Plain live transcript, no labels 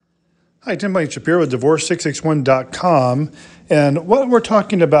Hi, Tim Blaine Shapiro with Divorce661.com. And what we're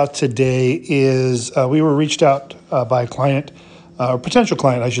talking about today is we were reached out by a client, or potential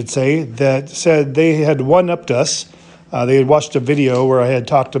client, I should say, that said they had one-upped us. They had watched a video where I had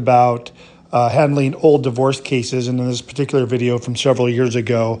talked about handling old divorce cases. And in this particular video from several years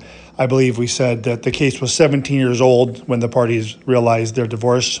ago, I believe we said that the case was 17 years old when the parties realized their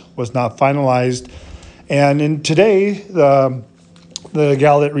divorce was not finalized. And in today, the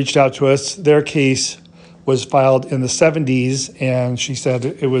gal that reached out to us, their case was filed in the 70s, and she said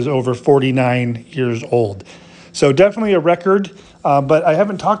it was over 49 years old. So definitely a record, but I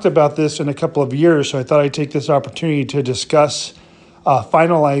haven't talked about this in a couple of years, so I thought I'd take this opportunity to discuss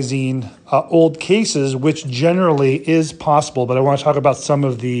finalizing old cases, which generally is possible, but I want to talk about some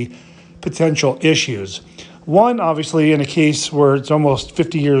of the potential issues. One, obviously, in a case where it's almost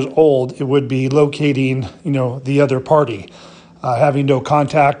 50 years old, it would be locating, the other party. Having no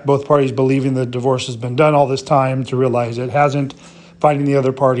contact, both parties believing the divorce has been done all this time to realize it hasn't. Finding the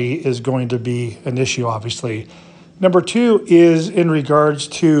other party is going to be an issue, obviously. Number two is in regards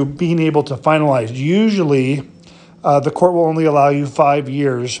to being able to finalize. Usually, the court will only allow you 5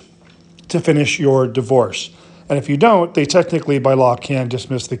 years to finish your divorce. And if you don't, they technically, by law, can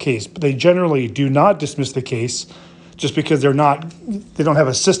dismiss the case. But they generally do not dismiss the case just because they don't have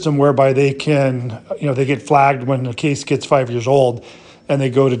a system whereby they can, they get flagged when a case gets 5 years old and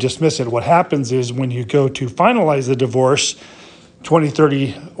they go to dismiss it. What happens is when you go to finalize the divorce 20,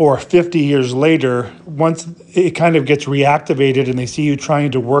 30, or 50 years later, once it kind of gets reactivated and they see you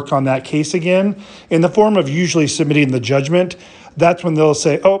trying to work on that case again, in the form of usually submitting the judgment, that's when they'll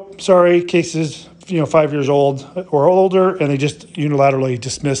say, oh, sorry, case is 5 years old or older, and they just unilaterally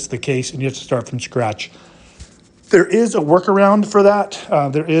dismiss the case and you have to start from scratch. There is a workaround for that.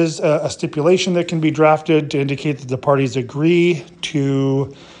 There is a stipulation that can be drafted to indicate that the parties agree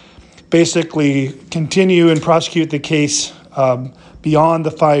to basically continue and prosecute the case beyond the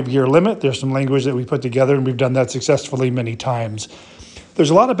 5-year limit. There's some language that we put together, and we've done that successfully many times. There's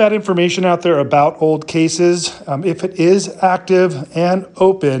a lot of bad information out there about old cases. If it is active and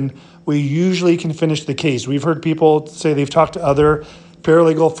open, we usually can finish the case. We've heard people say they've talked to other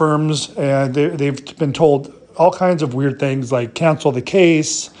paralegal firms, and they've been told all kinds of weird things like cancel the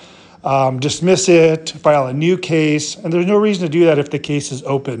case, dismiss it, file a new case, and there's no reason to do that if the case is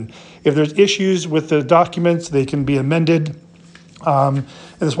open. If there's issues with the documents, they can be amended. In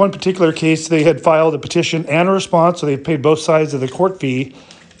this one particular case, they had filed a petition and a response, so they paid both sides of the court fee,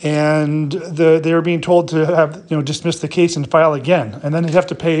 and they were being told to have dismiss the case and file again, and then they'd have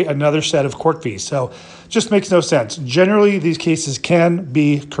to pay another set of court fees. So just makes no sense. Generally, these cases can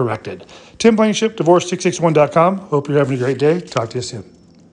be corrected. Tim Blankenship, Divorce661.com. Hope you're having a great day. Talk to you soon.